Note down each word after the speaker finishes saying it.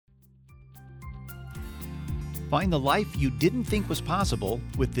Find the life you didn't think was possible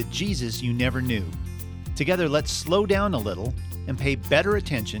with the Jesus you never knew. Together, let's slow down a little and pay better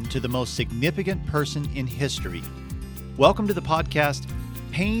attention to the most significant person in history. Welcome to the podcast,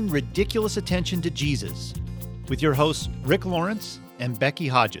 Paying Ridiculous Attention to Jesus, with your hosts Rick Lawrence and Becky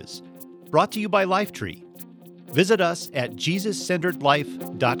Hodges, brought to you by Lifetree. Visit us at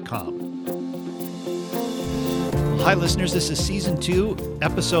JesusCenteredLife.com. Hi, listeners. This is Season 2,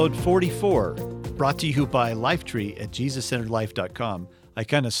 Episode 44, brought to you by Lifetree at JesusCenteredLife.com. I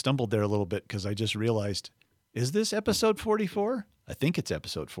kind of stumbled there a little bit because I just realized, is this Episode 44? I think it's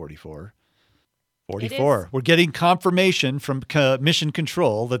Episode 44. 44. We're getting confirmation from Mission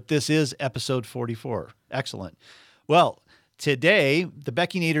Control that this is Episode 44. Excellent. Well, today, the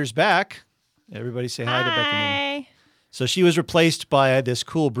Becky-nator's back. Everybody say hi to Becky. Hi. So she was replaced by this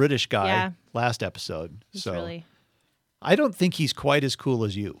cool British guy last episode. I don't think he's quite as cool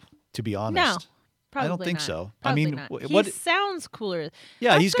as you, to be honest. No, probably I don't think not. so. Probably I mean, not. what? He sounds cooler.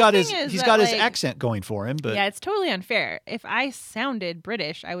 Yeah, That's he's the got his thing is his that, got his like, accent going for him. But yeah, it's totally unfair. If I sounded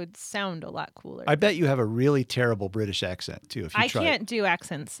British, I would sound a lot cooler. I bet you have a really terrible British accent too. If you I try. can't do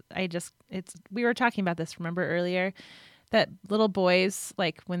accents. We were talking about this, remember earlier, that little boys,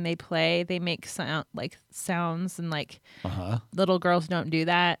 like when they play, they make sounds, and little girls don't do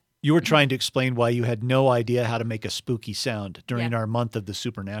that. You were trying to explain why you had no idea how to make a spooky sound during our month of the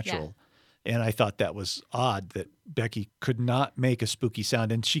supernatural. Yeah. And I thought that was odd that Becky could not make a spooky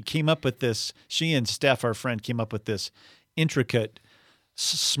sound. And she came up with this, she and Steph, our friend, came up with this intricate,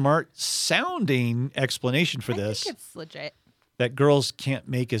 smart sounding explanation for this. I think it's legit. That girls can't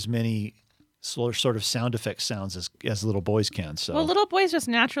make as many sort of sound effect sounds as little boys can. So, well, little boys just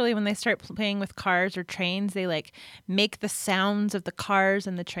naturally, when they start playing with cars or trains, they make the sounds of the cars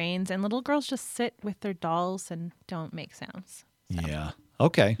and the trains, and little girls just sit with their dolls and don't make sounds. So. Yeah.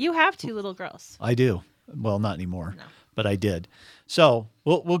 Okay. You have two little girls. I do. Well, not anymore, no. But I did. So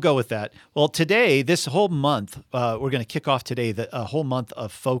we'll go with that. Well, today, this whole month, we're going to kick off today a whole month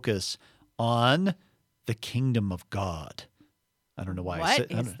of focus on the kingdom of God. I don't know why.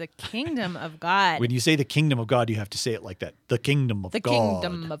 What is the kingdom of God? When you say the kingdom of God, you have to say it like that. The kingdom of God. The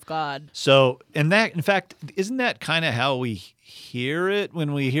kingdom of God. So, and that, in fact, isn't that kind of how we hear it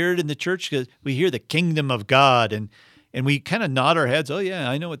when we hear it in the church? Because we hear the kingdom of God, and we kind of nod our heads. Oh, yeah,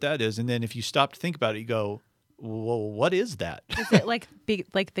 I know what that is. And then if you stop to think about it, you go, well, what is that? Is it like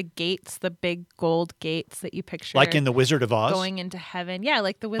the gates, the big gold gates that you picture? Like in The Wizard of Oz? Going into heaven. Yeah,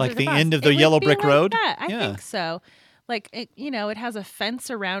 like the Wizard of Oz. Like the end of the Yellow Brick Road? I think so. Like, it has a fence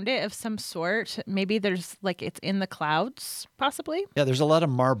around it of some sort. Maybe there's, it's in the clouds, possibly. Yeah, there's a lot of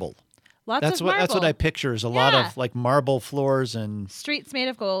marble. That's marble. That's what I picture is a lot of, marble floors and... Streets made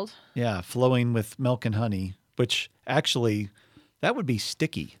of gold. Yeah, flowing with milk and honey, which actually, that would be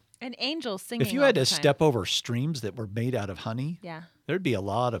sticky. And angels singing. If you had to step over streams that were made out of honey, there'd be a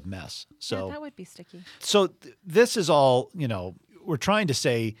lot of mess. So that would be sticky. So this is all, we're trying to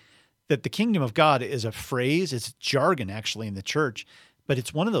say that the kingdom of God is a phrase, it's jargon actually in the church, but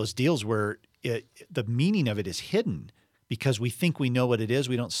it's one of those deals where the meaning of it is hidden because we think we know what it is.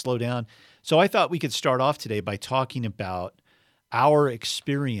 We don't slow down. So I thought we could start off today by talking about our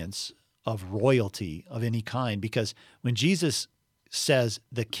experience of royalty of any kind, because when Jesus says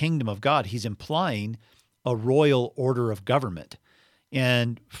the kingdom of God, he's implying a royal order of government.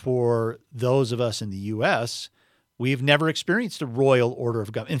 And for those of us in the U.S., we've never experienced a royal order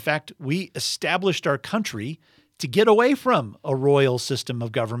of government. In fact, we established our country to get away from a royal system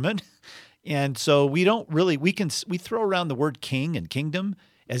of government. And so we don't really, we throw around the word king and kingdom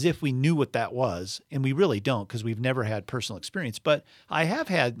as if we knew what that was. And we really don't, because we've never had personal experience. But I have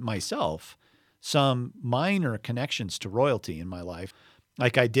had myself some minor connections to royalty in my life.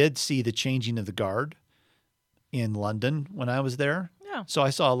 Like I did see the changing of the guard in London when I was there. Yeah. So I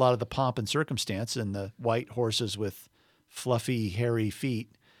saw a lot of the pomp and circumstance and the white horses with fluffy, hairy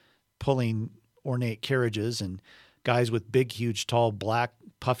feet pulling ornate carriages and guys with big, huge, tall, black,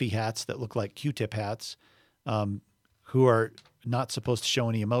 puffy hats that look like Q-tip hats who are not supposed to show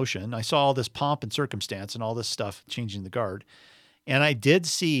any emotion. I saw all this pomp and circumstance and all this stuff changing the guard. And I did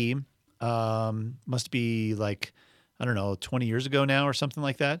see, must be 20 years ago now or something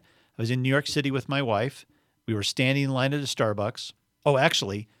like that. I was in New York City with my wife. We were standing in line at a Starbucks. Oh,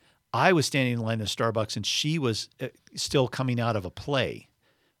 actually, I was standing in line at a Starbucks and she was still coming out of a play.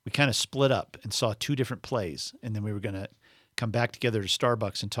 We kind of split up and saw two different plays. And then we were going to come back together to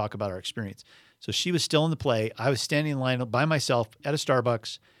Starbucks and talk about our experience. So she was still in the play. I was standing in line by myself at a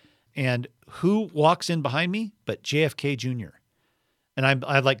Starbucks. And who walks in behind me but JFK Jr.? And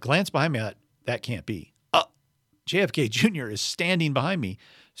I glanced behind me. That can't be. JFK Jr. is standing behind me.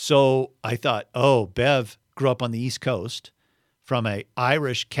 So I thought, oh, Bev grew up on the East Coast from an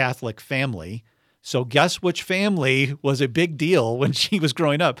Irish Catholic family. So guess which family was a big deal when she was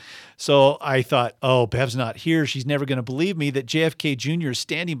growing up? So I thought, oh, Bev's not here. She's never going to believe me that JFK Jr. is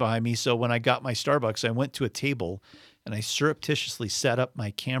standing behind me. So when I got my Starbucks, I went to a table and I surreptitiously set up my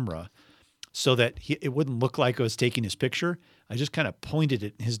camera so that it wouldn't look like I was taking his picture. I just kind of pointed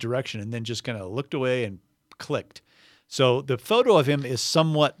it in his direction and then just kind of looked away and clicked. So the photo of him is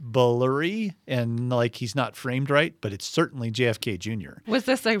somewhat blurry and like he's not framed right, but it's certainly JFK Jr. Was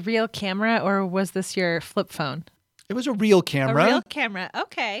this a real camera or was this your flip phone? It was a real camera. A real camera.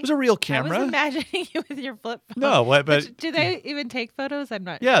 Okay. It was a real camera. I was imagining you with your flip phone. No, but do they even take photos? I'm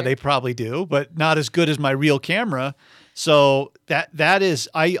not yeah, sure. they probably do, but not as good as my real camera. So that is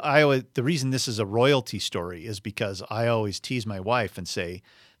I always, the reason this is a royalty story is because I always tease my wife and say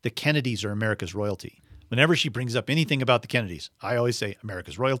the Kennedys are America's royalty. Whenever she brings up anything about the Kennedys, I always say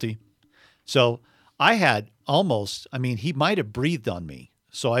America's royalty. So I had he might have breathed on me.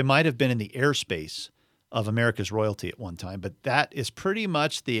 So I might have been in the airspace of America's royalty at one time, but that is pretty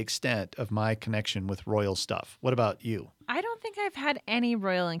much the extent of my connection with royal stuff. What about you? I don't think I've had any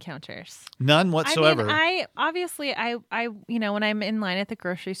royal encounters. None whatsoever. I obviously, when I'm in line at the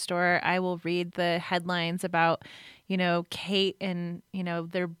grocery store, I will read the headlines about, Kate and,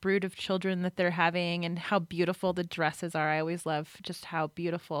 their brood of children that they're having and how beautiful the dresses are. I always love just how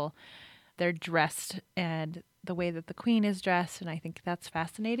beautiful they're dressed and the way that the queen is dressed. And I think that's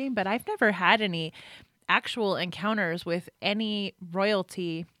fascinating. But I've never had any actual encounters with any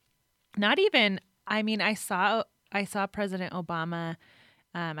royalty. Not even, I saw President Obama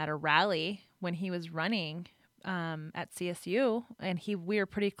at a rally when he was running at CSU, and we were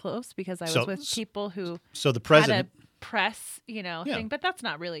pretty close because I was with people who the president had a press, thing, but that's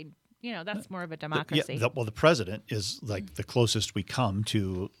not really, that's more of a democracy. The president is like the closest we come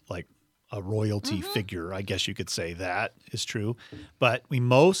to like a royalty figure. I guess you could say that is true, but we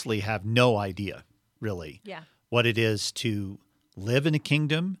mostly have no idea really what it is to live in a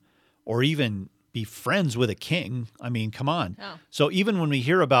kingdom or even be friends with a king. I mean, come on. Oh. So even when we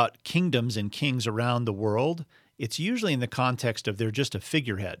hear about kingdoms and kings around the world, it's usually in the context of they're just a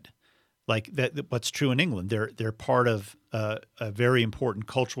figurehead. Like that, what's true in England. They're part of a very important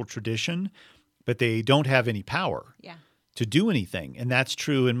cultural tradition, but they don't have any power to do anything. And that's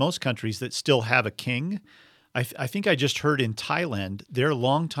true in most countries that still have a king. I think I just heard in Thailand, their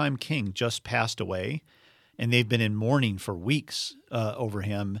longtime king just passed away, and they've been in mourning for weeks over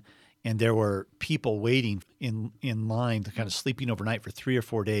him. And there were people waiting in line, kind of sleeping overnight for 3 or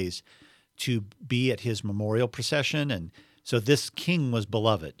 4 days to be at his memorial procession. And so this king was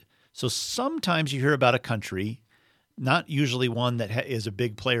beloved. So sometimes you hear about a country, not usually one that is a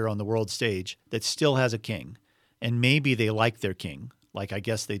big player on the world stage, that still has a king. And maybe they like their king, like I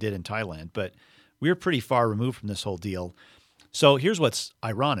guess they did in Thailand. But we're pretty far removed from this whole deal. So here's what's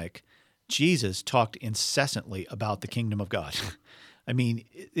ironic. Jesus talked incessantly about the kingdom of God. I mean,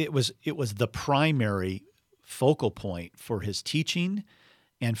 it was the primary focal point for his teaching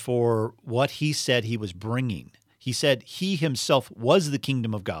and for what he said he was bringing. He said he himself was the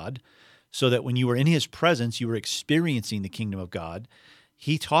kingdom of God, so that when you were in his presence, you were experiencing the kingdom of God.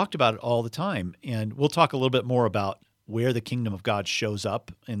 He talked about it all the time, and we'll talk a little bit more about where the kingdom of God shows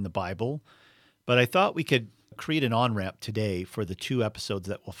up in the Bible. But I thought we could create an on-ramp today for the 2 episodes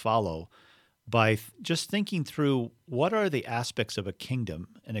that will follow by just thinking through what are the aspects of a kingdom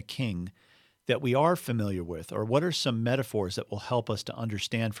and a king that we are familiar with, or what are some metaphors that will help us to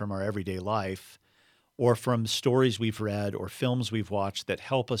understand from our everyday life or from stories we've read or films we've watched that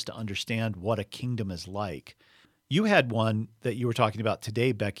help us to understand what a kingdom is like. You had one that you were talking about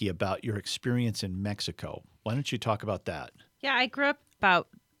today, Becky, about your experience in Mexico. Why don't you talk about that? Yeah, I grew up about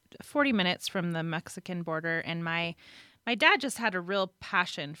 40 minutes from the Mexican border, and my dad just had a real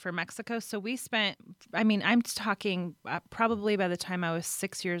passion for Mexico. So we spent, I'm talking probably by the time I was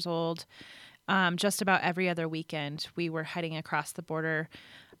 6 years old, just about every other weekend, we were heading across the border.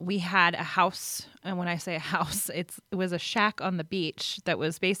 We had a house, and when I say a house, it was a shack on the beach that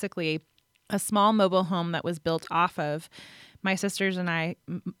was basically a small mobile home that was built off of. My sisters and I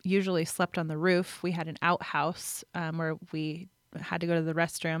usually slept on the roof. We had an outhouse where we had to go to the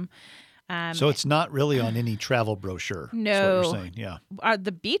restroom. So it's not really on any travel brochure. No. That's what you're saying. Yeah.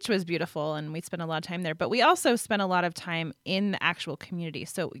 The beach was beautiful, and we spent a lot of time there. But we also spent a lot of time in the actual community.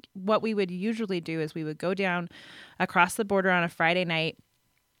 So what we would usually do is we would go down across the border on a Friday night.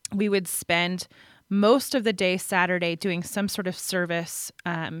 We would spend most of the day Saturday doing some sort of service,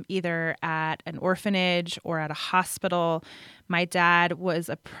 either at an orphanage or at a hospital. My dad was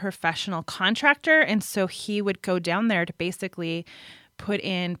a professional contractor, and so he would go down there to basically put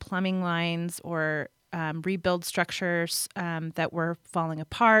in plumbing lines or rebuild structures that were falling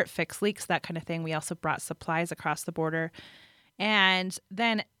apart, fix leaks, that kind of thing. We also brought supplies across the border. And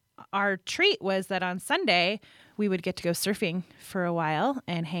then our treat was that on Sunday, we would get to go surfing for a while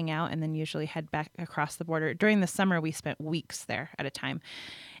and hang out and then usually head back across the border. During the summer, we spent weeks there at a time.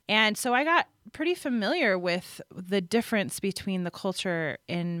 And so I got pretty familiar with the difference between the culture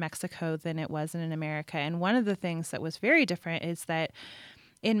in Mexico than it was in America. And one of the things that was very different is that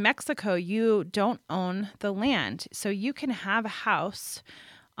in Mexico, you don't own the land. So you can have a house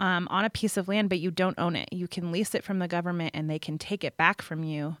on a piece of land, but you don't own it. You can lease it from the government and they can take it back from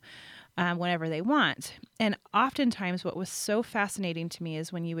you whenever they want. And oftentimes what was so fascinating to me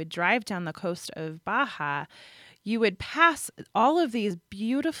is when you would drive down the coast of Baja, you would pass all of these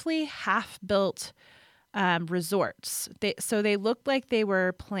beautifully half-built resorts. So they looked like they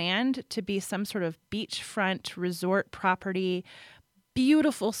were planned to be some sort of beachfront resort property,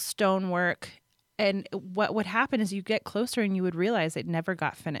 beautiful stonework. And what would happen is you get closer and you would realize it never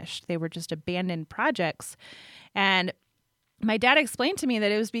got finished. They were just abandoned projects. And my dad explained to me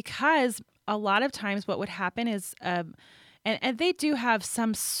that it was because a lot of times what would happen is and they do have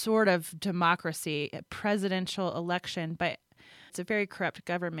some sort of democracy, a presidential election, but it's a very corrupt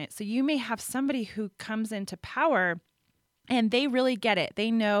government. So you may have somebody who comes into power and they really get it. They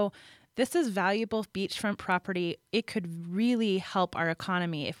know this is valuable beachfront property. It could really help our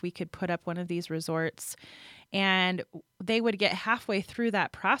economy if we could put up one of these resorts. And they would get halfway through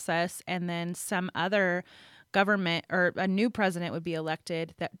that process and then some other government or a new president would be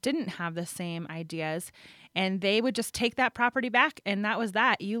elected that didn't have the same ideas, and they would just take that property back, and that was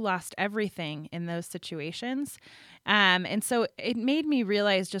that. You lost everything in those situations. And so it made me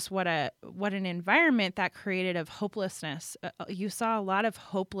realize just what an environment that created of hopelessness. You saw a lot of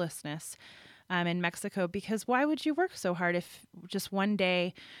hopelessness in Mexico, because why would you work so hard if just one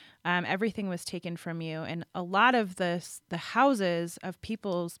day everything was taken from you? And a lot of the houses of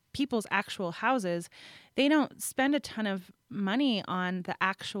people's actual houses, they don't spend a ton of money on the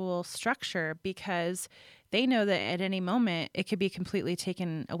actual structure because they know that at any moment it could be completely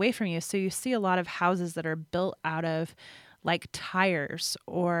taken away from you. So you see a lot of houses that are built out of like tires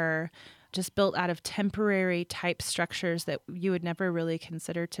or just built out of temporary type structures that you would never really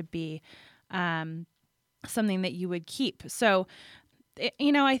consider to be something that you would keep. So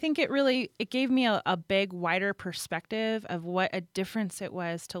I think it gave me a big, wider perspective of what a difference it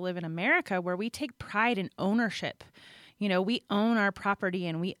was to live in America, where we take pride in ownership. We own our property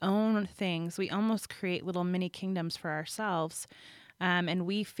and we own things. We almost create little mini kingdoms for ourselves. And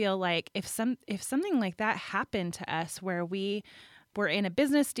we feel like if something like that happened to us, where we were in a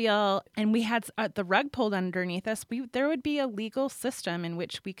business deal and we had the rug pulled underneath us, there would be a legal system in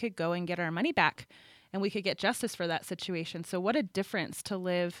which we could go and get our money back. And we could get justice for that situation. So what a difference to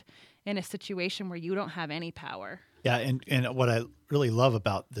live in a situation where you don't have any power. Yeah, and what I really love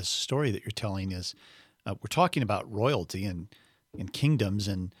about this story that you're telling is we're talking about royalty and kingdoms,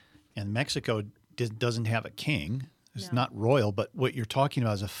 and Mexico doesn't have a king. It's not royal, but what you're talking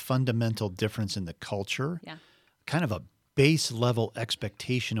about is a fundamental difference in the culture, kind of a base level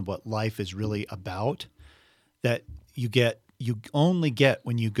expectation of what life is really about that you only get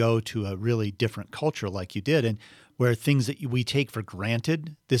when you go to a really different culture like you did, and where things that we take for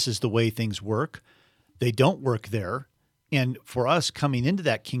granted, this is the way things work, they don't work there. And for us coming into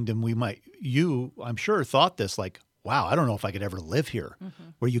that kingdom, I'm sure thought this like, wow, I don't know if I could ever live here,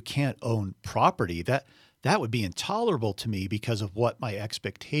 where you can't own property. That would be intolerable to me because of what my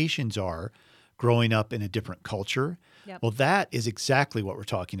expectations are growing up in a different culture. Yep. Well, that is exactly what we're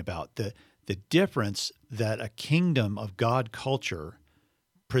talking about. The difference that a kingdom of God culture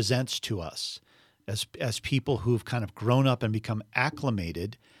presents to us as people who've kind of grown up and become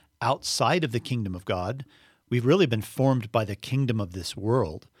acclimated outside of the kingdom of God. We've really been formed by the kingdom of this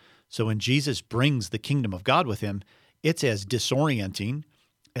world. So when Jesus brings the kingdom of God with him, it's as disorienting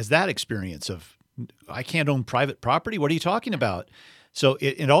as that experience of, I can't own private property. What are you talking about? So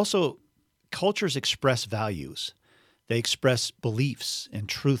it also, cultures express values. They express beliefs and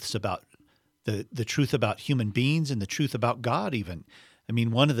truths about the truth about human beings and the truth about God even. I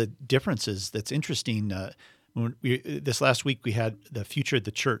mean, one of the differences that's interesting, this last week we had the Future of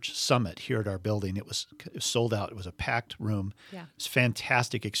the Church Summit here at our building. It was sold out. It was a packed room. Yeah. It was a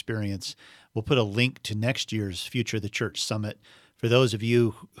fantastic experience. We'll put a link to next year's Future of the Church Summit. For those of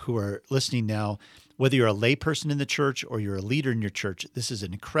you who are listening now, whether you're a layperson in the church or you're a leader in your church, this is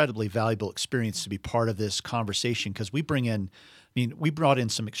an incredibly valuable experience to be part of this conversation, because we brought in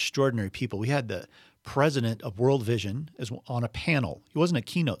some extraordinary people. We had the president of World Vision on a panel. He wasn't a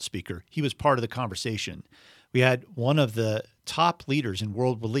keynote speaker. He was part of the conversation. We had one of the top leaders in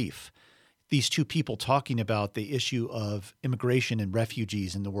world relief. these two people talking about the issue of immigration and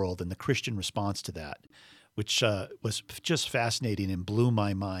refugees in the world and the Christian response to that, which was just fascinating and blew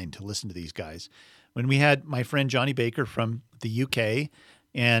my mind to listen to these guys. When we had my friend Johnny Baker from the UK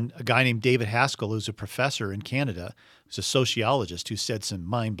and a guy named David Haskell, who's a professor in Canada, who's a sociologist who said some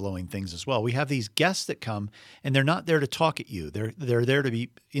mind-blowing things as well. We have these guests that come, and they're not there to talk at you. They're there to be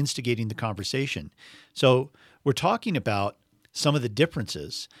instigating the conversation. So we're talking about some of the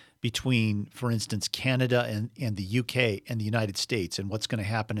differences between, for instance, Canada and the UK and the United States and what's going to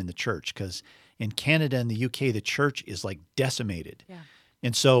happen in the church. Because in Canada and the UK, the church is like decimated. Yeah.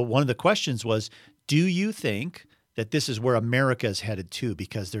 And so one of the questions was, do you think that this is where America is headed to?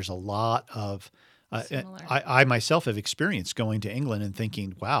 Because there's a lot of I myself have experienced going to England and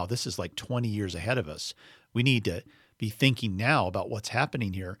thinking, wow, this is like 20 years ahead of us. We need to be thinking now about what's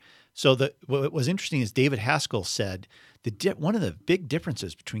happening here. So what was interesting is David Haskell said one of the big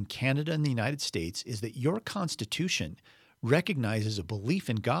differences between Canada and the United States is that your Constitution recognizes a belief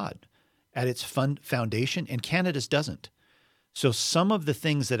in God at its foundation, and Canada's doesn't. So some of the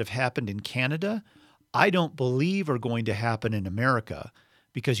things that have happened in Canada, I don't believe are going to happen in America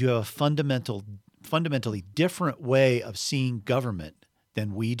because you have a fundamentally different way of seeing government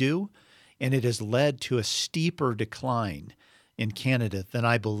than we do, and it has led to a steeper decline in Canada than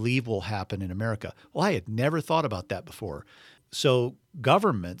I believe will happen in America. Well, I had never thought about that before. So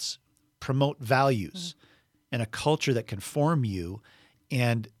governments promote values and a culture that can form you,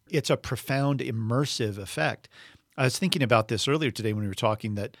 and it's a profound immersive effect. I was thinking about this earlier today when we were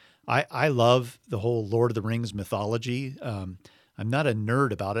talking that I love the whole Lord of the Rings mythology. I'm not a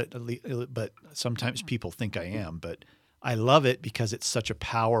nerd about it, but sometimes people think I am. But I love it because it's such a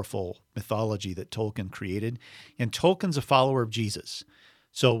powerful mythology that Tolkien created. And Tolkien's a follower of Jesus.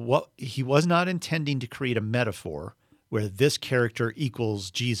 So he was not intending to create a metaphor where this character equals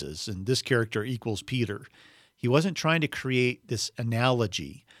Jesus and this character equals Peter. He wasn't trying to create this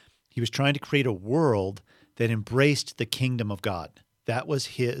analogy. He was trying to create a world that embraced the kingdom of God. That was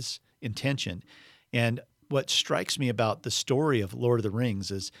his intention. And what strikes me about the story of Lord of the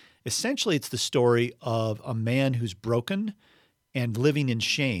Rings is essentially it's the story of a man who's broken and living in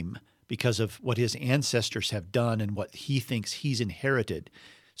shame because of what his ancestors have done and what he thinks he's inherited.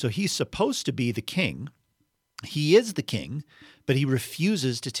 So he's supposed to be the king. He is the king, but he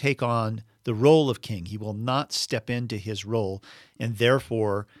refuses to take on the role of king. He will not step into his role, and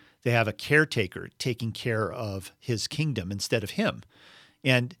therefore they have a caretaker taking care of his kingdom instead of him.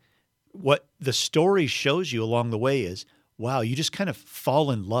 And what the story shows you along the way is, wow, you just kind of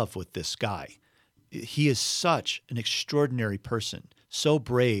fall in love with this guy. He is such an extraordinary person, so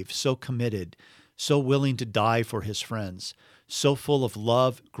brave, so committed, so willing to die for his friends, so full of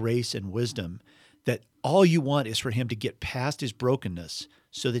love, grace, and wisdom that all you want is for him to get past his brokenness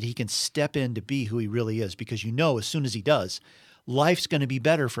so that he can step in to be who he really is. Because you know, as soon as he does, life's going to be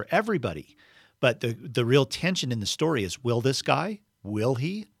better for everybody. But the real tension in the story is, will this guy, will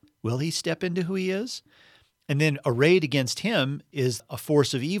he step into who he is? And then arrayed against him is a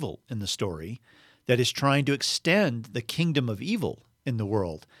force of evil in the story that is trying to extend the kingdom of evil in the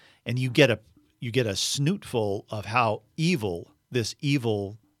world. And you get a snootful of how evil this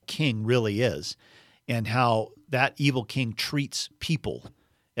evil king really is, and how that evil king treats people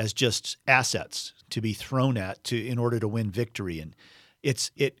as just assets to be thrown at in order to win victory. And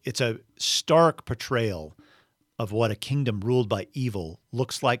it's a stark portrayal of what a kingdom ruled by evil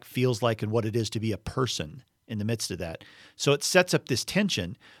looks like, feels like, and what it is to be a person in the midst of that. So it sets up this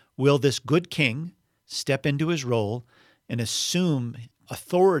tension. Will this good king step into his role and assume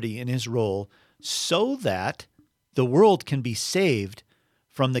authority in his role so that the world can be saved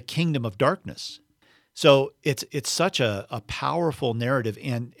from the kingdom of darkness? So it's such a powerful narrative,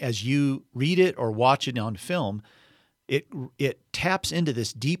 and as you read it or watch it on film, it taps into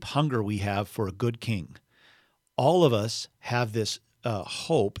this deep hunger we have for a good king. All of us have this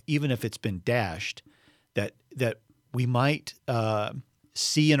hope, even if it's been dashed, that we might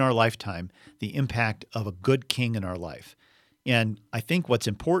see in our lifetime the impact of a good king in our life. And I think what's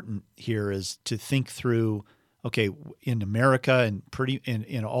important here is to think through, okay, in America and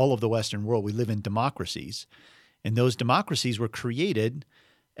in all of the Western world, we live in democracies, and those democracies were created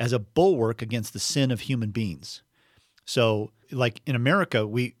as a bulwark against the sin of human beings. So, like in America,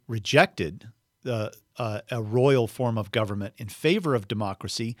 we rejected a royal form of government in favor of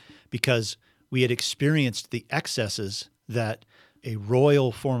democracy because we had experienced the excesses that a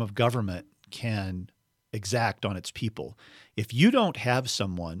royal form of government can exact on its people. If you don't have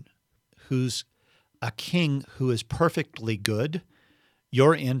someone who's a king who is perfectly good,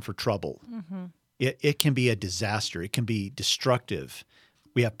 you're in for trouble. Mm-hmm. It can be a disaster. It can be destructive.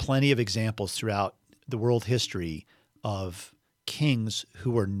 We have plenty of examples throughout the world history of kings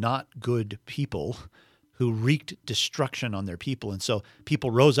who were not good people, who wreaked destruction on their people. And so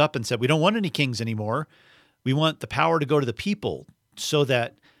people rose up and said, we don't want any kings anymore. We want the power to go to the people, so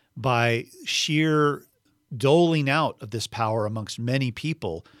that by sheer doling out of this power amongst many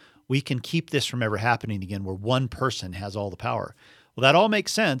people, we can keep this from ever happening again, where one person has all the power. Well, that all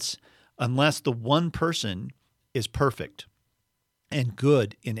makes sense unless the one person is perfect and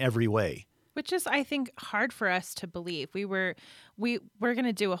good in every way. Which is, I think, hard for us to believe. We're going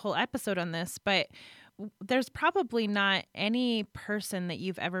to do a whole episode on this, but there's probably not any person that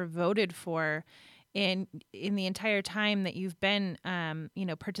you've ever voted for in the entire time that you've been,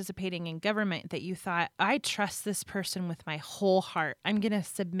 participating in government, that you thought, I trust this person with my whole heart. I'm going to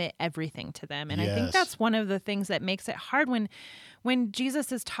submit everything to them. And I think that's one of the things that makes it hard when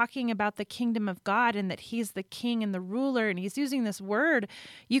Jesus is talking about the kingdom of God and that he's the king and the ruler, and he's using this word.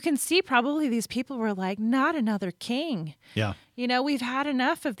 You can see probably these people were like, not another king. Yeah. We've had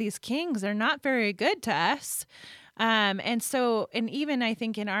enough of these kings. They're not very good to us. And even I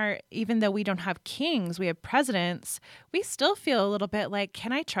think even though we don't have kings, we have presidents, we still feel a little bit like,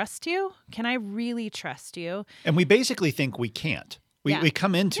 can I trust you? Can I really trust you? And we basically think we can't. We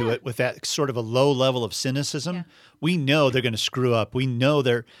come into it with that sort of a low level of cynicism. Yeah. We know they're going to screw up. We know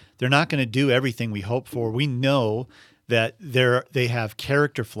they're not going to do everything we hope for. We know that they have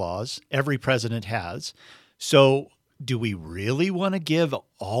character flaws. Every president has. So do we really want to give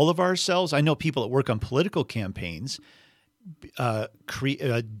all of ourselves? I know people that work on political campaigns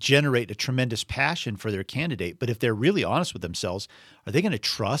generate a tremendous passion for their candidate. But if they're really honest with themselves, are they going to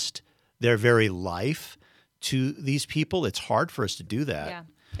trust their very life to these people? It's hard for us to do that. Yeah.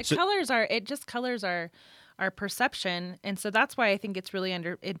 It just colors our perception. And so that's why I think it's really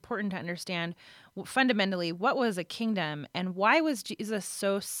important to understand fundamentally what was a kingdom and why was Jesus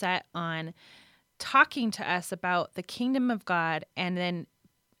so set on talking to us about the kingdom of God and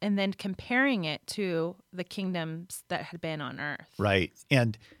then comparing it to the kingdoms that had been on earth. Right.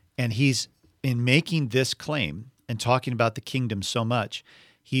 And he's, in making this claim and talking about the kingdom so much,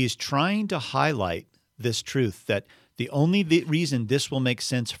 he is trying to highlight this truth that the only reason this will make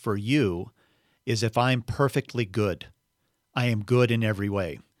sense for you is if I'm perfectly good. I am good in every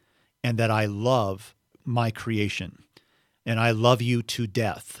way, and that I love my creation, and I love you to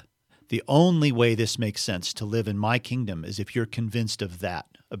death. The only way this makes sense to live in my kingdom is if you're convinced of that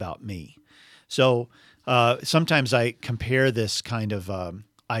about me. So sometimes I compare this kind of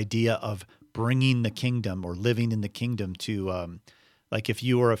idea of bringing the kingdom or living in the kingdom to like if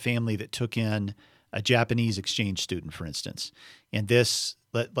you were a family that took in a Japanese exchange student, for instance, and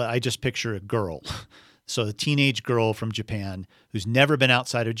I just picture a girl, so a teenage girl from Japan who's never been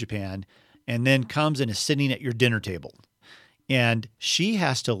outside of Japan, and then comes and is sitting at your dinner table. And she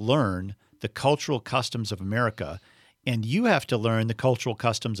has to learn the cultural customs of America, and you have to learn the cultural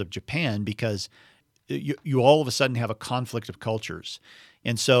customs of Japan because you all of a sudden have a conflict of cultures.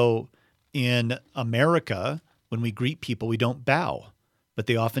 And so in America, when we greet people, we don't bow, but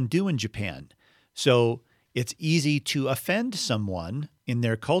they often do in Japan. So it's easy to offend someone in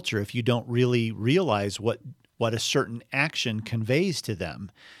their culture if you don't really realize what a certain action conveys to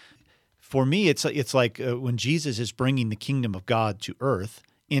them. For me, it's like when Jesus is bringing the kingdom of God to earth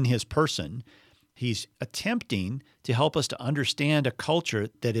in his person, he's attempting to help us to understand a culture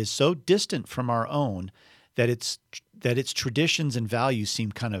that is so distant from our own that its traditions and values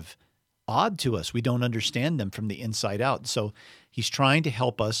seem kind of odd to us. We don't understand them from the inside out. So he's trying to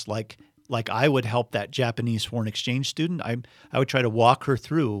help us like I would help that Japanese foreign exchange student. I would try to walk her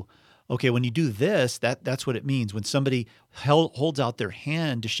through, okay, when you do this, that's what it means. When somebody holds out their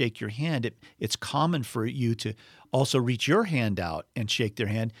hand to shake your hand, it's common for you to also reach your hand out and shake their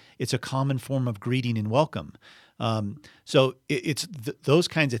hand. It's a common form of greeting and welcome. So it's those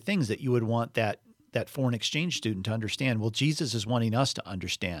kinds of things that you would want that foreign exchange student to understand. Well, Jesus is wanting us to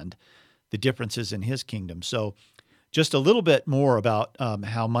understand the differences in his kingdom. So just a little bit more about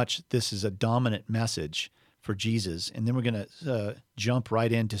how much this is a dominant message for Jesus, and then we're going to jump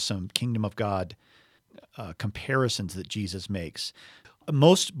right into some kingdom of God comparisons that Jesus makes.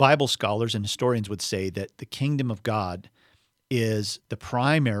 Most Bible scholars and historians would say that the kingdom of God is the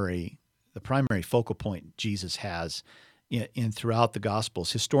primary focal point Jesus has in throughout the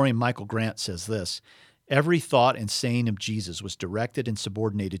Gospels. Historian Michael Grant says this: every thought and saying of Jesus was directed and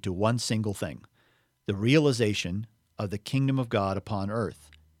subordinated to one single thing, the realization of the kingdom of God upon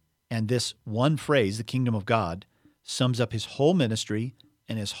earth. And this one phrase, the kingdom of God, sums up his whole ministry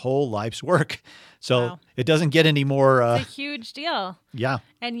and his whole life's work. So Wow. it doesn't get any more. It's a huge deal. Yeah.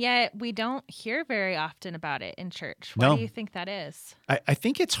 And yet we don't hear very often about it in church. Why No. do you think that is? I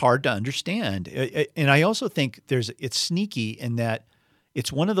think it's hard to understand. And I also think it's sneaky in that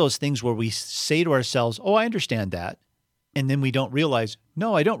it's one of those things where we say to ourselves, oh, I understand that. And then we don't realize,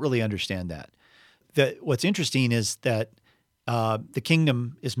 no, I don't really understand that. What's interesting is that the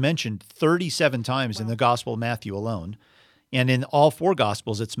kingdom is mentioned 37 times in the Gospel of Matthew alone. And in all 4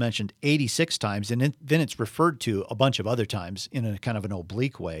 Gospels, it's mentioned 86 times. And then it's referred to a bunch of other times in a kind of an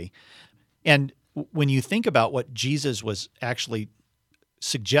oblique way. And when you think about what Jesus was actually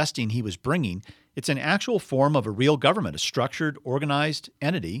suggesting he was bringing, it's an actual form of a real government, a structured, organized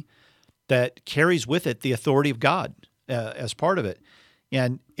entity that carries with it the authority of God as part of it.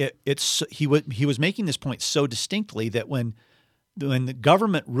 And he was making this point so distinctly that when the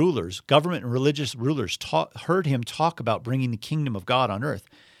government and religious rulers heard him talk about bringing the kingdom of God on earth,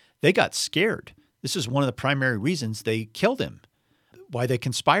 they got scared. This is one of the primary reasons they killed him. Why they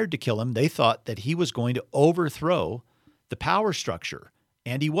conspired to kill him, they thought that he was going to overthrow the power structure.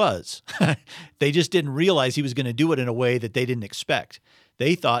 And he was. They just didn't realize he was going to do it in a way that they didn't expect.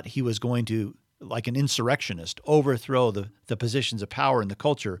 They thought he was going to, like an insurrectionist, overthrow the positions of power in the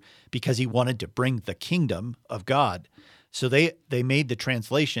culture because he wanted to bring the kingdom of God. So they made the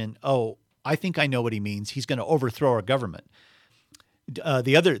translation, oh, I think I know what he means. He's going to overthrow our government.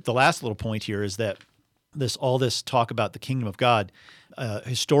 The last little point here is that all this talk about the kingdom of God,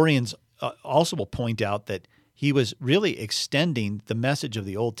 historians also will point out that he was really extending the message of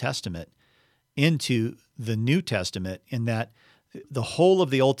the Old Testament into the New Testament, in that the whole of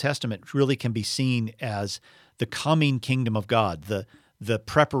the Old Testament really can be seen as the coming kingdom of God, the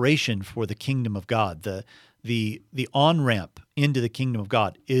preparation for the kingdom of God, the on-ramp into the kingdom of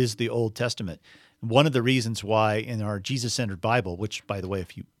God is the Old Testament. One of the reasons why in our Jesus-centered Bible, which, by the way,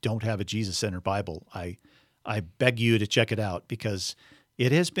 if you don't have a Jesus-centered Bible, I beg you to check it out, because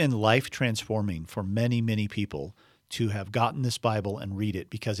it has been life-transforming for many, many people to have gotten this Bible and read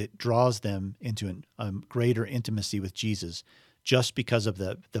it, because it draws them into a greater intimacy with Jesus just because of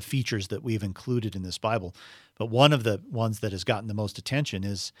the features that we've included in this Bible. But one of the ones that has gotten the most attention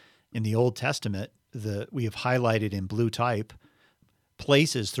is in the Old Testament. We have highlighted in blue type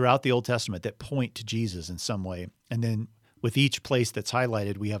places throughout the Old Testament that point to Jesus in some way. And then with each place that's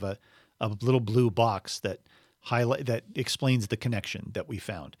highlighted, we have a little blue box that explains the connection that we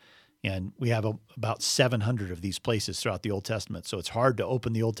found. And we have about 700 of these places throughout the Old Testament. So it's hard to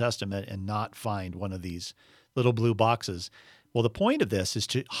open the Old Testament and not find one of these little blue boxes. Well, the point of this is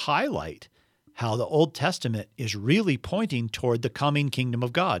to highlight how the Old Testament is really pointing toward the coming kingdom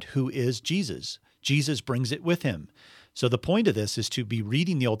of God, who is Jesus. Jesus brings it with him. So the point of this is to be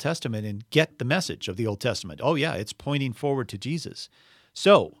reading the Old Testament and get the message of the Old Testament. Oh, yeah, it's pointing forward to Jesus.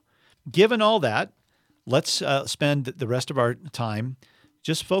 So given all that, let's spend the rest of our time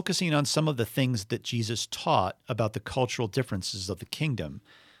just focusing on some of the things that Jesus taught about the cultural differences of the kingdom,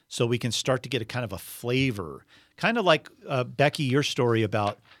 so we can start to get a kind of a flavor, kind of like, Becky, your story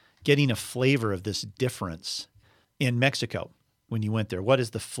about getting a flavor of this difference in Mexico when you went there. What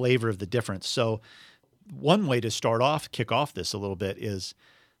is the flavor of the difference? So one way to kick off this a little bit, is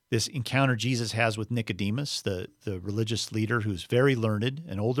this encounter Jesus has with Nicodemus, the religious leader who's very learned,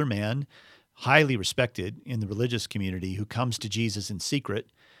 an older man, highly respected in the religious community, who comes to Jesus in secret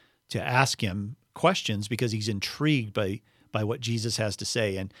to ask him questions because he's intrigued by what Jesus has to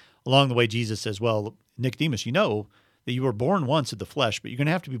say. And along the way, Jesus says, well, Nicodemus, you know that you were born once of the flesh, but you're going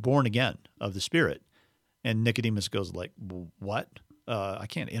to have to be born again of the Spirit. And Nicodemus goes like, what? I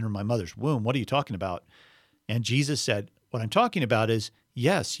can't enter my mother's womb. What are you talking about? And Jesus said, what I'm talking about is,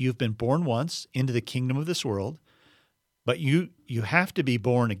 yes, you've been born once into the kingdom of this world, but you have to be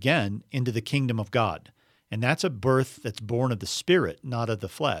born again into the kingdom of God. And that's a birth that's born of the Spirit, not of the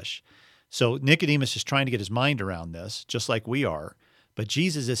flesh. So Nicodemus is trying to get his mind around this, just like we are. But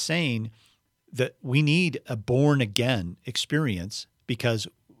Jesus is saying that we need a born-again experience, because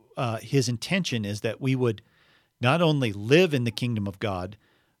his intention is that we would not only live in the kingdom of God,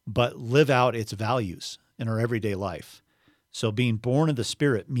 but live out its values in our everyday life. So being born of the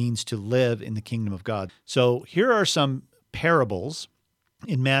Spirit means to live in the kingdom of God. So here are some parables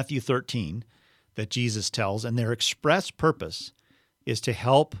in Matthew 13 that Jesus tells, and their express purpose is to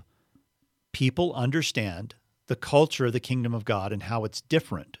help people understand the culture of the kingdom of God and how it's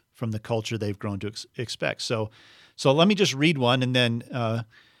different from the culture they've grown to expect. So let me just read one, and then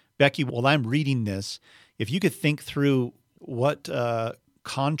Becky, while I'm reading this, if you could think through what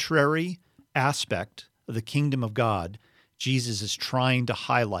contrary aspect of the kingdom of God Jesus is trying to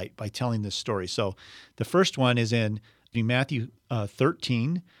highlight by telling this story. So the first one is in In Matthew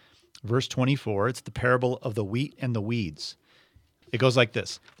 13, verse 24, it's the parable of the wheat and the weeds. It goes like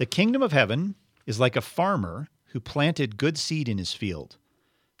this. The kingdom of heaven is like a farmer who planted good seed in his field.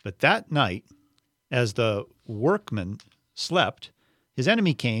 But that night, as the workman slept, his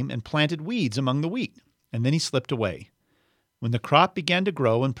enemy came and planted weeds among the wheat, and then he slipped away. When the crop began to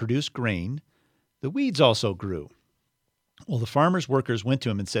grow and produce grain, the weeds also grew. Well, the farmer's workers went to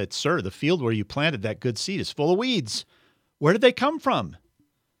him and said, "Sir, the field where you planted that good seed is full of weeds. Where did they come from?"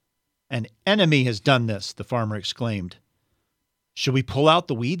 "An enemy has done this," the farmer exclaimed. "Should we pull out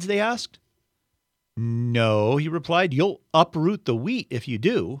the weeds?" they asked. "No," he replied. "You'll uproot the wheat if you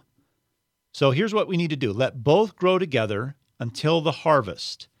do. So here's what we need to do. Let both grow together until the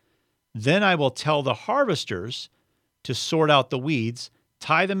harvest. Then I will tell the harvesters to sort out the weeds,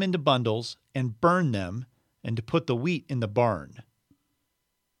 tie them into bundles, and burn them, and to put the wheat in the barn."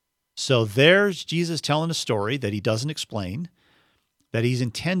 So there's Jesus telling a story that he doesn't explain, that he's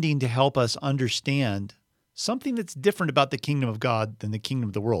intending to help us understand something that's different about the kingdom of God than the kingdom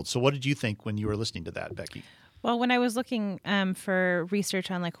of the world. So what did you think when you were listening to that, Becky? Well, when I was looking for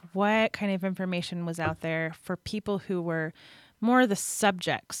research on like what kind of information was out there for people who were more the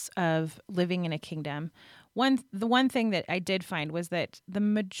subjects of living in a kingdom, the one thing that I did find was that the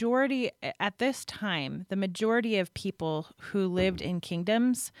majority at this time, the majority of people who lived in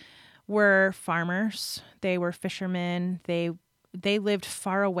kingdoms were farmers. They were fishermen. They lived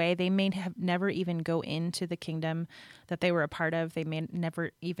far away. They may have never even go into the kingdom that they were a part of. They may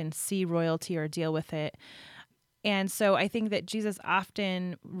never even see royalty or deal with it. And so I think that Jesus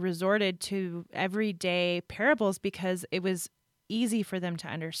often resorted to everyday parables because it was easy for them to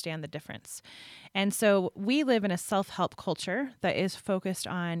understand the difference. And so we live in a self-help culture that is focused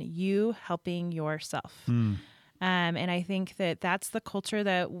on you helping yourself. And I think that that's the culture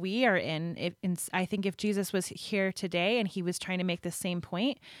that we are in. I think if Jesus was here today and he was trying to make the same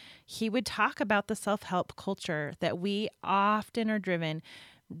point, he would talk about the self-help culture that we often are driven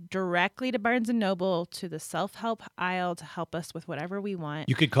directly to Barnes & Noble, to the self-help aisle to help us with whatever we want.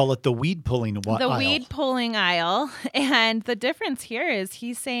 You could call it the weed pulling aisle. The weed pulling aisle. And the difference here is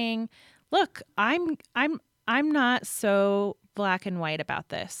he's saying, look, I'm not so black and white about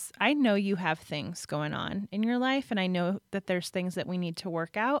this. I know you have things going on in your life, and I know that there's things that we need to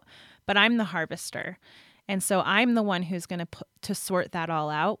work out, but I'm the harvester. And so I'm the one who's going to sort that all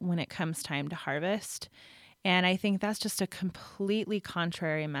out when it comes time to harvest. And I think that's just a completely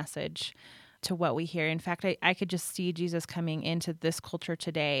contrary message to what we hear. In fact, I could just see Jesus coming into this culture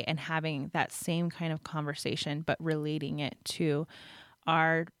today and having that same kind of conversation, but relating it to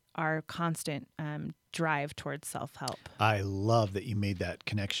our constant drive towards self-help. I love that you made that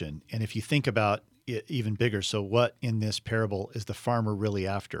connection. And if you think about it even bigger, so what in this parable is the farmer really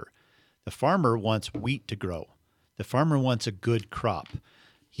after? The farmer wants wheat to grow. The farmer wants a good crop.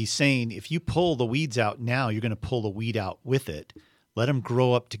 He's saying, if you pull the weeds out now, you're going to pull the weed out with it. Let them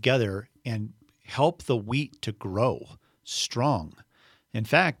grow up together and help the wheat to grow strong. In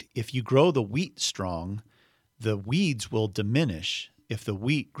fact, if you grow the wheat strong, the weeds will diminish if the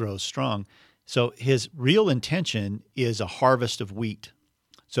wheat grows strong. So his real intention is a harvest of wheat.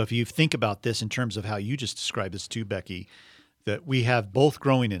 So if you think about this in terms of how you just described this too, Becky, that we have both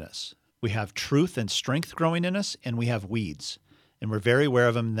growing in us. We have truth and strength growing in us, and we have weeds. And we're very aware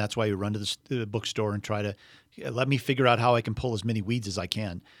of them, and that's why we run to the bookstore and try to, let me figure out how I can pull as many weeds as I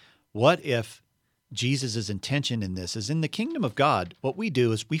can. What if Jesus' intention in this is in the kingdom of God, what we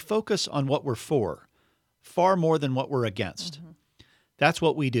do is we focus on what we're for, far more than what we're against. Mm-hmm. That's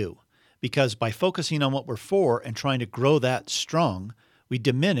what we do. Because by focusing on what we're for and trying to grow that strong, we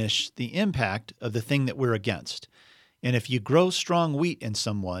diminish the impact of the thing that we're against. And if you grow strong wheat in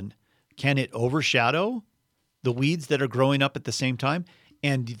someone, can it overshadow the weeds that are growing up at the same time?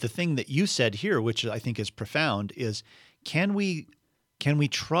 And the thing that you said here, which I think is profound, is can we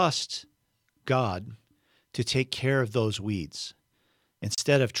trust God to take care of those weeds?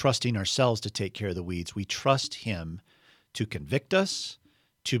 Instead of trusting ourselves to take care of the weeds, we trust him to convict us,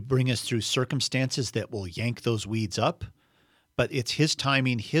 to bring us through circumstances that will yank those weeds up. But it's his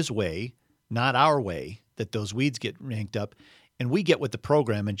timing, his way, not our way, that those weeds get yanked up. And we get with the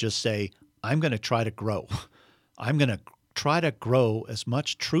program and just say, I'm going to try to grow. I'm going to try to grow as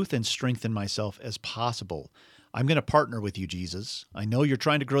much truth and strength in myself as possible. I'm going to partner with you, Jesus. I know you're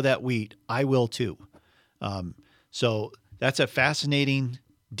trying to grow that wheat. I will too. So that's a fascinating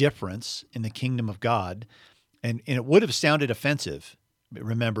difference in the kingdom of God. And it would have sounded offensive,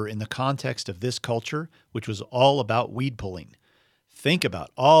 remember, in the context of this culture, which was all about weed pulling. Think about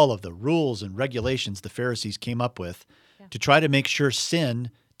all of the rules and regulations the Pharisees came up with to try to make sure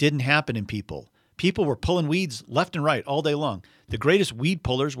sin didn't happen in people. People were pulling weeds left and right all day long. The greatest weed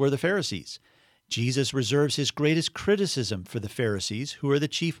pullers were the Pharisees. Jesus reserves his greatest criticism for the Pharisees, who are the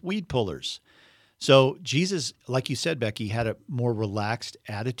chief weed pullers. So Jesus, like you said, Becky, had a more relaxed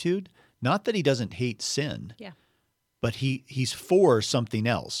attitude. Not that he doesn't hate sin, but he's for something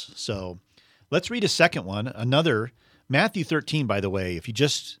else. So let's read a second one, another Matthew 13, by the way. If you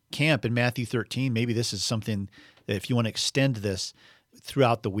just camp in Matthew 13, maybe this is something that if you want to extend this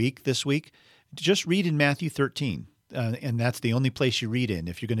throughout the week, this week, just read in Matthew 13. And that's the only place you read in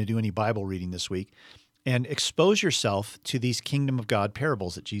if you're going to do any Bible reading this week. And expose yourself to these kingdom of God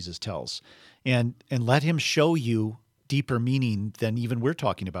parables that Jesus tells. And let him show you deeper meaning than even we're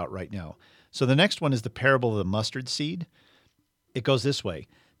talking about right now. So the next one is the parable of the mustard seed. It goes this way.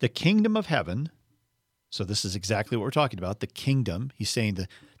 The kingdom of heaven, so this is exactly what we're talking about, the kingdom. He's saying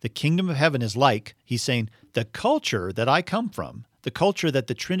the kingdom of heaven is like, he's saying, the culture that I come from, the culture that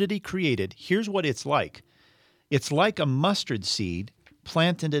the Trinity created, here's what it's like. It's like a mustard seed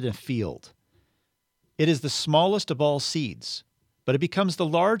planted in a field. It is the smallest of all seeds, but it becomes the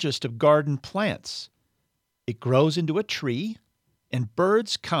largest of garden plants. It grows into a tree, and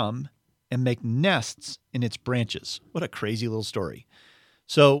birds come and make nests in its branches. What a crazy little story.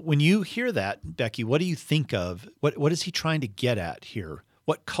 So when you hear that, Becky, what do you think of? What is he trying to get at here?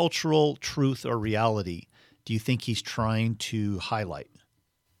 What cultural truth or reality do you think he's trying to highlight?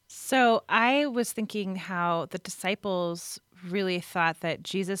 So I was thinking how the disciples really thought that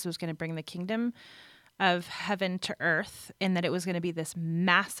Jesus was going to bring the kingdom of heaven to earth and that it was going to be this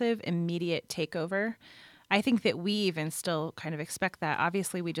massive, immediate takeover. I think that we even still kind of expect that.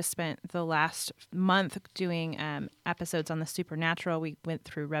 Obviously, we just spent the last month doing episodes on the supernatural. We went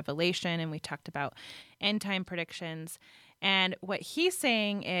through Revelation and we talked about end time predictions. And what he's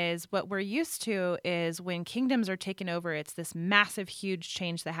saying is what we're used to is when kingdoms are taken over, it's this massive, huge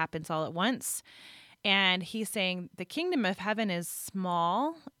change that happens all at once. And he's saying the kingdom of heaven is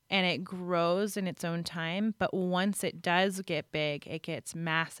small and it grows in its own time. But once it does get big, it gets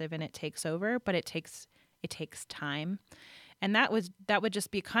massive and it takes over, but it takes time. And that would just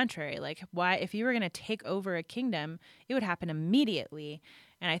be contrary. Like, why, if you were going to take over a kingdom, it would happen immediately.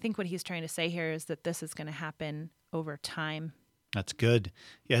 And I think what he's trying to say here is that this is going to happen over time. That's good.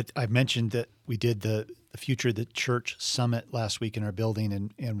 Yeah, I mentioned that we did the Future of the Church Summit last week in our building,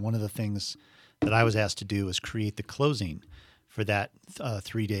 and one of the things that I was asked to do was create the closing for that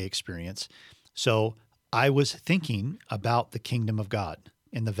 3-day experience. So I was thinking about the kingdom of God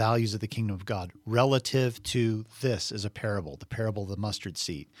and the values of the kingdom of God relative to this as a parable, the parable of the mustard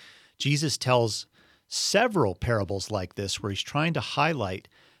seed. Jesus tells several parables like this where he's trying to highlight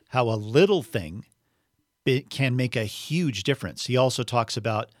how a little thing can make a huge difference. He also talks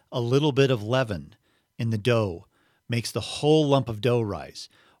about a little bit of leaven in the dough makes the whole lump of dough rise,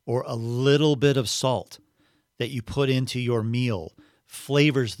 or a little bit of salt that you put into your meal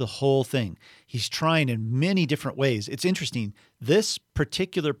flavors the whole thing. He's trying in many different ways. It's interesting. This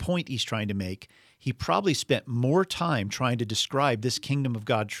particular point he's trying to make, he probably spent more time trying to describe this kingdom of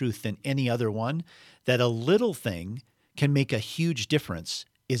God truth than any other one, that a little thing can make a huge difference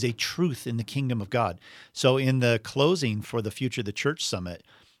is a truth in the kingdom of God. So in the closing for the Future of the Church Summit,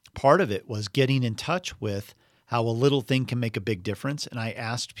 part of it was getting in touch with how a little thing can make a big difference. And I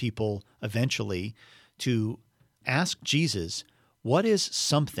asked people eventually to ask Jesus, what is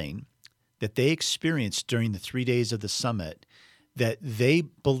something that they experienced during the 3 days of the summit that they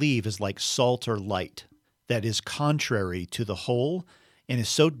believe is like salt or light, that is contrary to the whole and is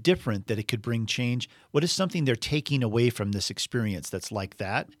so different that it could bring change? What is something they're taking away from this experience that's like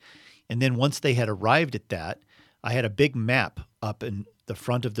that? And then once they had arrived at that, I had a big map up in the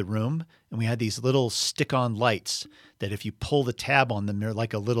front of the room, and we had these little stick-on lights that if you pull the tab on them, they're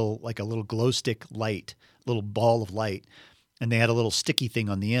like a little glow stick light, little ball of light, and they had a little sticky thing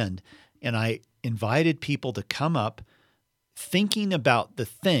on the end. And I invited people to come up thinking about the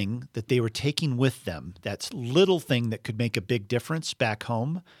thing that they were taking with them, that little thing that could make a big difference back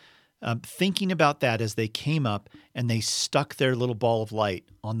home, thinking about that as they came up and they stuck their little ball of light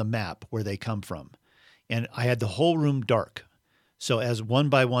on the map where they come from. And I had the whole room dark. So as one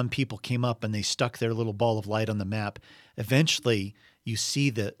by one people came up and they stuck their little ball of light on the map, eventually you see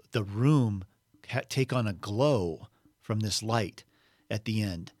the room take on a glow from this light at the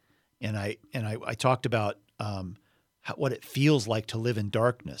end. And I talked about what it feels like to live in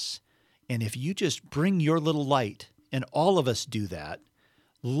darkness. And if you just bring your little light, and all of us do that,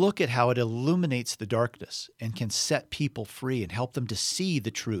 look at how it illuminates the darkness and can set people free and help them to see the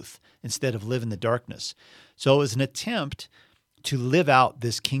truth instead of live in the darkness. So it was an attempt to live out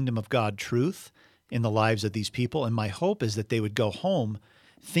this kingdom of God truth in the lives of these people. And my hope is that they would go home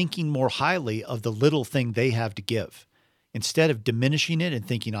thinking more highly of the little thing they have to give. Instead of diminishing it and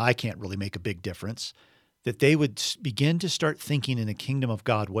thinking, I can't really make a big difference, that they would begin to start thinking in a kingdom of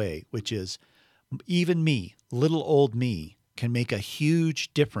God way, which is even me, little old me, can make a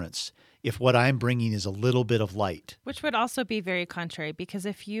huge difference if what I'm bringing is a little bit of light. Which would also be very contrary, because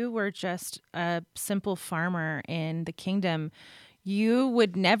if you were just a simple farmer in the kingdom, you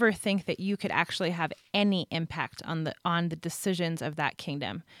would never think that you could actually have any impact on the decisions of that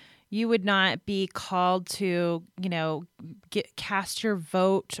kingdom. You would not be called to, cast your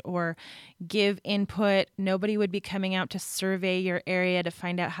vote or give input. Nobody would be coming out to survey your area to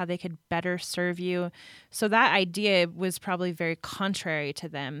find out how they could better serve you. So that idea was probably very contrary to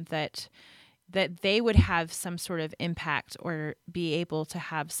them, that they would have some sort of impact or be able to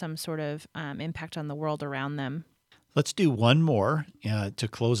have some sort of impact on the world around them. Let's do one more to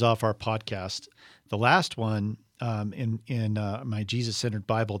close off our podcast. The last one, in my Jesus-centered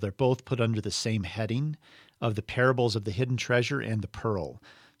Bible, they're both put under the same heading of the parables of the hidden treasure and the pearl.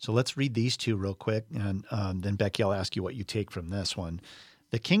 So let's read these two real quick, and then Becky, I'll ask you what you take from this one.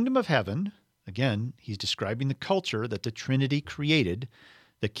 The kingdom of heaven, again, he's describing the culture that the Trinity created.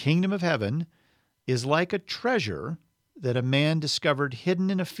 The kingdom of heaven is like a treasure that a man discovered hidden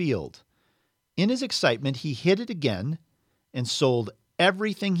in a field. In his excitement, he hid it again and sold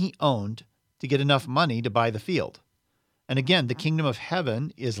everything he owned to get enough money to buy the field. And again, the kingdom of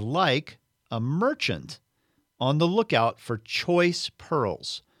heaven is like a merchant on the lookout for choice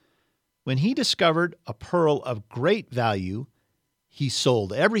pearls. When he discovered a pearl of great value, he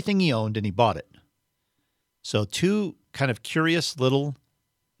sold everything he owned and he bought it. So two kind of curious little,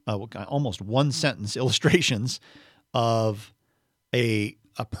 almost one-sentence illustrations of a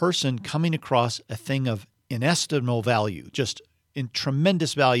person coming across a thing of inestimable value, just in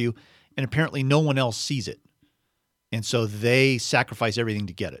tremendous value, and apparently no one else sees it. And so they sacrifice everything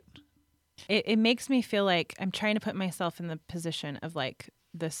to get it. It makes me feel like I'm trying to put myself in the position of like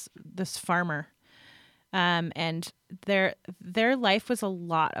this farmer. And their life was a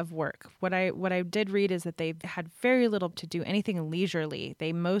lot of work. What I did read is that they had very little to do anything leisurely.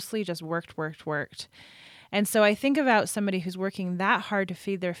 They mostly just worked. And so I think about somebody who's working that hard to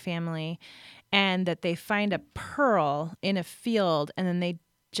feed their family, and that they find a pearl in a field, and then they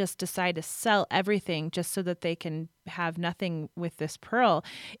just decide to sell everything just so that they can have nothing with this pearl.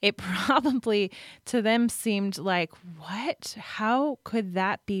 It probably to them seemed like, what? How could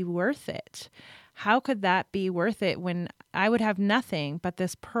that be worth it? How could that be worth it when I would have nothing but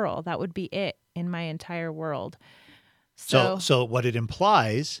this pearl? That would be it in my entire world. So what it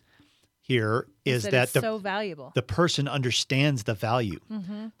implies here is that it's so valuable. The person understands the value.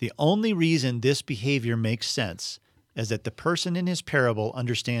 Mm-hmm. The only reason this behavior makes sense is that the person in his parable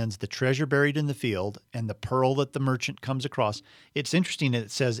understands the treasure buried in the field and the pearl that the merchant comes across. It's interesting that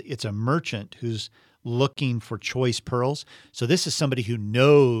it says it's a merchant who's looking for choice pearls. So this is somebody who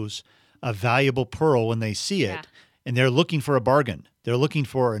knows a valuable pearl when they see it, and they're looking for a bargain. They're looking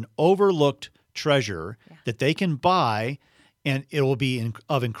for an overlooked treasure that they can buy, and it will be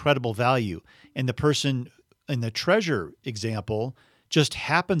of incredible value. And the person in the treasure example just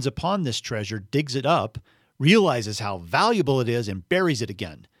happens upon this treasure, digs it up, realizes how valuable it is, and buries it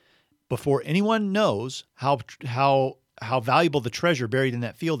again. Before anyone knows how valuable the treasure buried in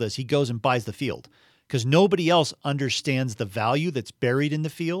that field is, he goes and buys the field, because nobody else understands the value that's buried in the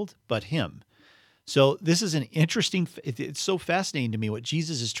field but him. So this is an interesting, it's so fascinating to me. What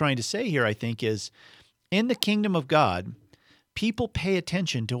Jesus is trying to say here, I think, is in the kingdom of God, people pay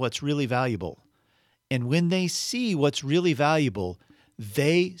attention to what's really valuable. And when they see what's really valuable,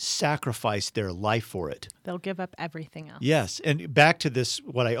 they sacrifice their life for it. They'll give up everything else. Yes. And back to this,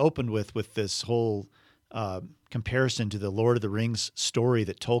 what I opened with this whole comparison to the Lord of the Rings story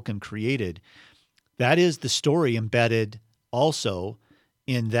that Tolkien created, that is the story embedded also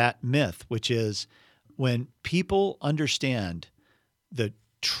in that myth, which is when people understand the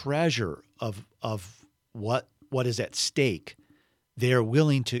treasure of what is at stake, they are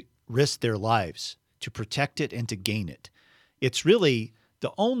willing to risk their lives to protect it and to gain it. It's really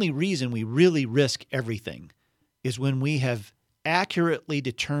the only reason we really risk everything is when we have accurately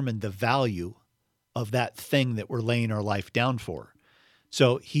determined the value of that thing that we're laying our life down for.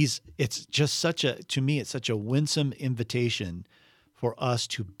 So it's just such a winsome invitation for us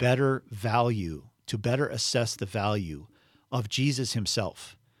to better assess the value of Jesus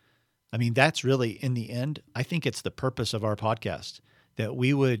himself. I mean, that's really, in the end, I think it's the purpose of our podcast, that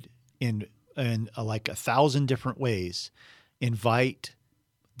we would, in like 1,000 different ways, invite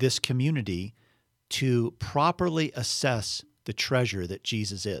this community to properly assess the treasure that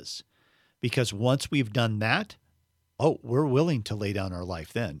Jesus is. Because once we've done that, oh, we're willing to lay down our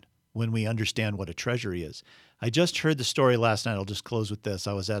life then when we understand what a treasure he is. I just heard the story last night. I'll just close with this.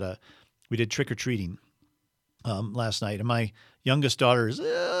 We did trick-or-treating last night, and my youngest daughter is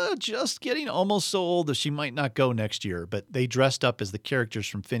just getting almost so old that she might not go next year, but they dressed up as the characters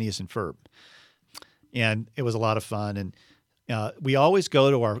from Phineas and Ferb. And it was a lot of fun. And we always go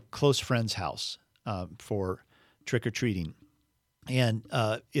to our close friend's house for trick-or-treating. And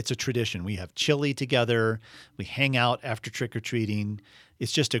it's a tradition. We have chili together. We hang out after trick-or-treating.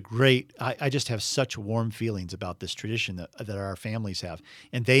 It's just a great, I just have such warm feelings about this tradition that our families have.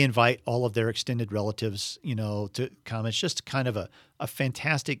 And they invite all of their extended relatives, to come. It's just kind of a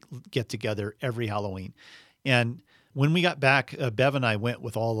fantastic get-together every Halloween. And when we got back, Bev and I went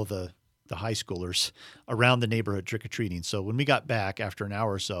with all of the high schoolers around the neighborhood trick-or-treating. So when we got back after an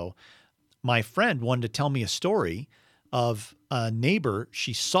hour or so, my friend wanted to tell me a story of a neighbor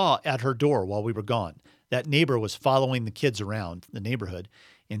she saw at her door while we were gone. That neighbor was following the kids around the neighborhood,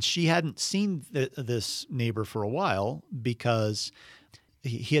 and she hadn't seen this neighbor for a while because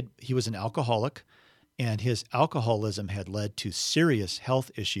he was an alcoholic, and his alcoholism had led to serious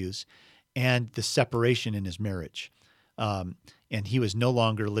health issues and the separation in his marriage. And he was no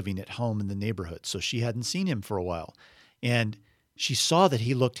longer living at home in the neighborhood, so she hadn't seen him for a while. And she saw that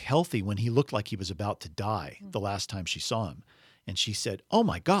he looked healthy when he looked like he was about to die the last time she saw him. And she said, "Oh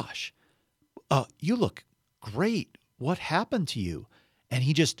my gosh, you look great. What happened to you?" And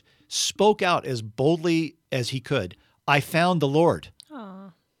he just spoke out as boldly as he could, "I found the Lord."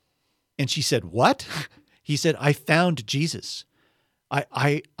 Aww. And she said, "What?" He said, "I found Jesus.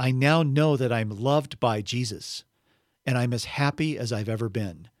 I now know that I'm loved by Jesus, and I'm as happy as I've ever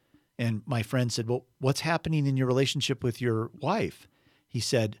been." And my friend said, "Well, what's happening in your relationship with your wife?" He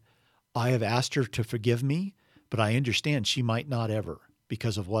said, "I have asked her to forgive me, but I understand she might not ever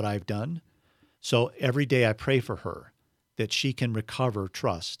because of what I've done. So every day I pray for her that she can recover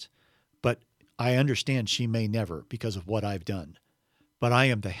trust. But I understand she may never because of what I've done. But I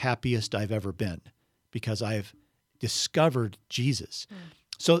am the happiest I've ever been because I've discovered Jesus."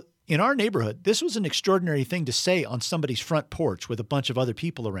 So in our neighborhood, this was an extraordinary thing to say on somebody's front porch with a bunch of other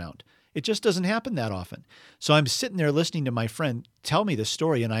people around. It just doesn't happen that often. So I'm sitting there listening to my friend tell me this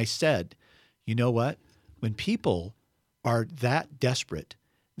story, and I said, you know what? When people are that desperate,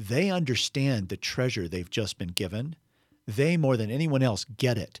 they understand the treasure they've just been given. They, more than anyone else,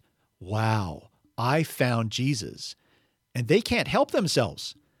 get it. Wow, I found Jesus. And they can't help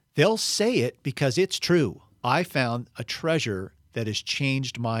themselves. They'll say it because it's true. I found a treasure that has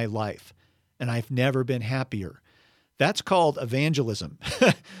changed my life, and I've never been happier. That's called evangelism,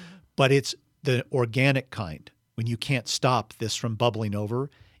 but it's the organic kind, when you can't stop this from bubbling over,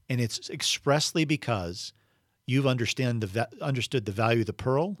 and it's expressly because you've understood the value of the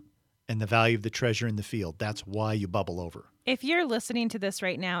pearl and the value of the treasure in the field. That's why you bubble over. If you're listening to this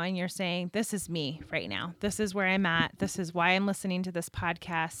right now and you're saying, this is me right now, this is where I'm at, this is why I'm listening to this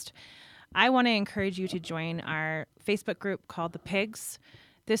podcast, I want to encourage you to join our Facebook group called The Pigs.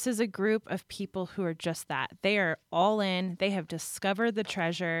 This is a group of people who are just that. They are all in. They have discovered the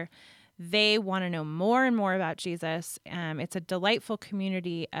treasure. They want to know more and more about Jesus. It's a delightful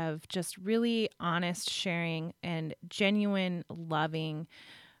community of just really honest sharing and genuine, loving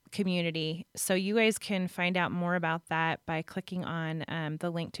community. So you guys can find out more about that by clicking on the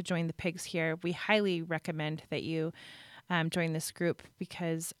link to join the Pigs here. We highly recommend that you join this group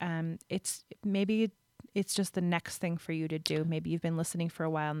because it's just the next thing for you to do. Maybe you've been listening for a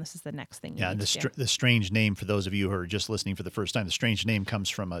while and this is the next thing you need to do. The strange name, for those of you who are just listening for the first time, the strange name comes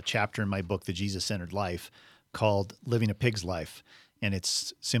from a chapter in my book, The Jesus-Centered Life, called Living a Pig's Life. And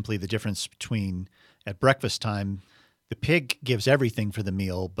it's simply the difference between, at breakfast time, the pig gives everything for the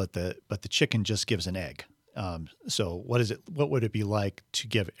meal, but the chicken just gives an egg. So what would it be like to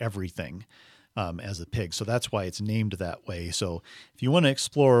give everything as a pig? So that's why it's named that way. So if you want to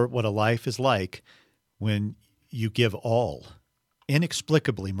explore what a life is like when you give all,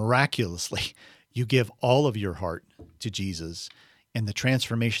 inexplicably, miraculously, you give all of your heart to Jesus and the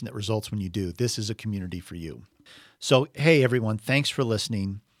transformation that results when you do, this is a community for you. So, hey, everyone, thanks for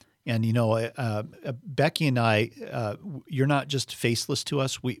listening. And, Becky and I, you're not just faceless to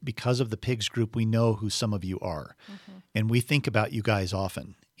us. Because of the Pigs group, we know who some of you are. Mm-hmm. And we think about you guys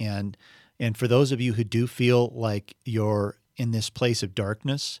often. And for those of you who do feel like you're in this place of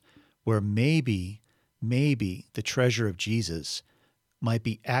darkness where maybe the treasure of Jesus might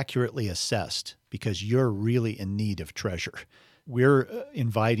be accurately assessed because you're really in need of treasure, we're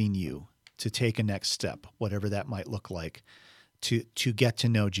inviting you to take a next step, whatever that might look like, to get to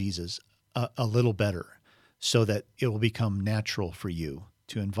know Jesus a little better so that it will become natural for you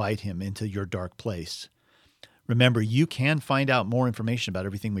to invite him into your dark place. Remember, you can find out more information about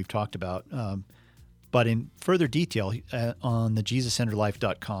everything we've talked about, but in further detail on the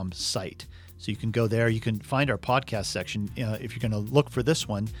JesusCenteredLife.com site. So you can go there. You can find our podcast section. If you're going to look for this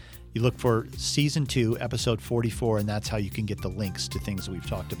one, you look for Season 2, Episode 44, and that's how you can get the links to things that we've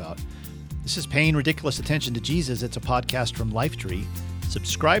talked about. This is Paying Ridiculous Attention to Jesus. It's a podcast from Lifetree.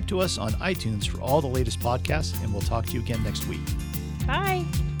 Subscribe to us on iTunes for all the latest podcasts, and we'll talk to you again next week. Bye.